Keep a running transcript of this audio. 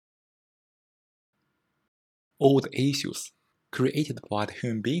all the issues created by the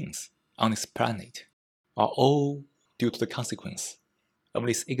human beings on this planet are all due to the consequence of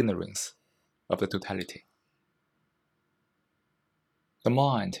this ignorance of the totality. The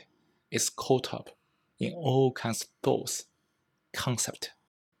mind is caught up in all kinds of thoughts, concepts,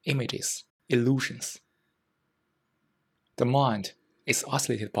 images, illusions. The mind is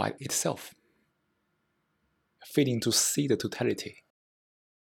isolated by itself, failing to see the totality.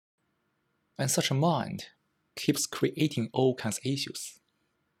 And such a mind keeps creating all kinds of issues,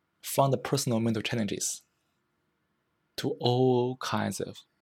 from the personal mental challenges to all kinds of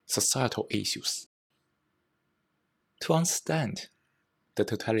societal issues. To understand the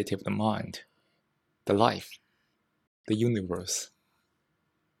totality of the mind, the life, the universe,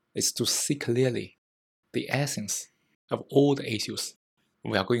 is to see clearly the essence of all the issues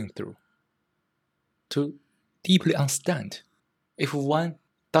we are going through. To deeply understand, if one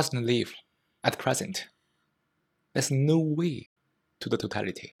doesn't live at present, there's no way to the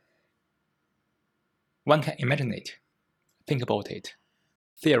totality. One can imagine it, think about it,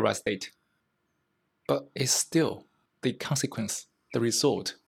 theorize it, but it's still the consequence, the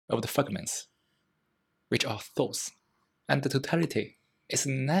result of the fragments, which are thoughts, and the totality is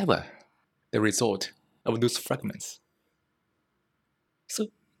never the result of those fragments. So,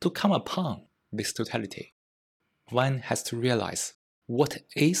 to come upon this totality, one has to realize what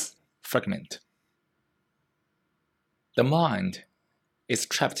is fragment. The mind is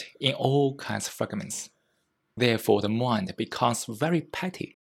trapped in all kinds of fragments. Therefore, the mind becomes very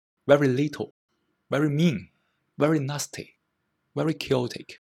petty, very little, very mean, very nasty, very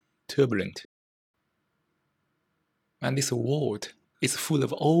chaotic, turbulent. And this world is full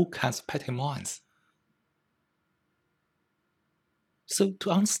of all kinds of petty minds. So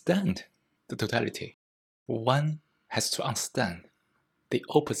to understand the totality, one has to understand the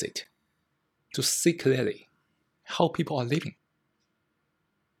opposite, to see clearly how people are living.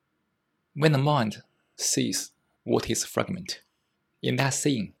 When the mind sees what is fragment, in that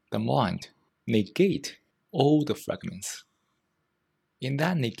seeing, the mind negates all the fragments. In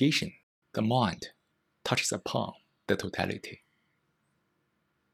that negation, the mind touches upon the totality.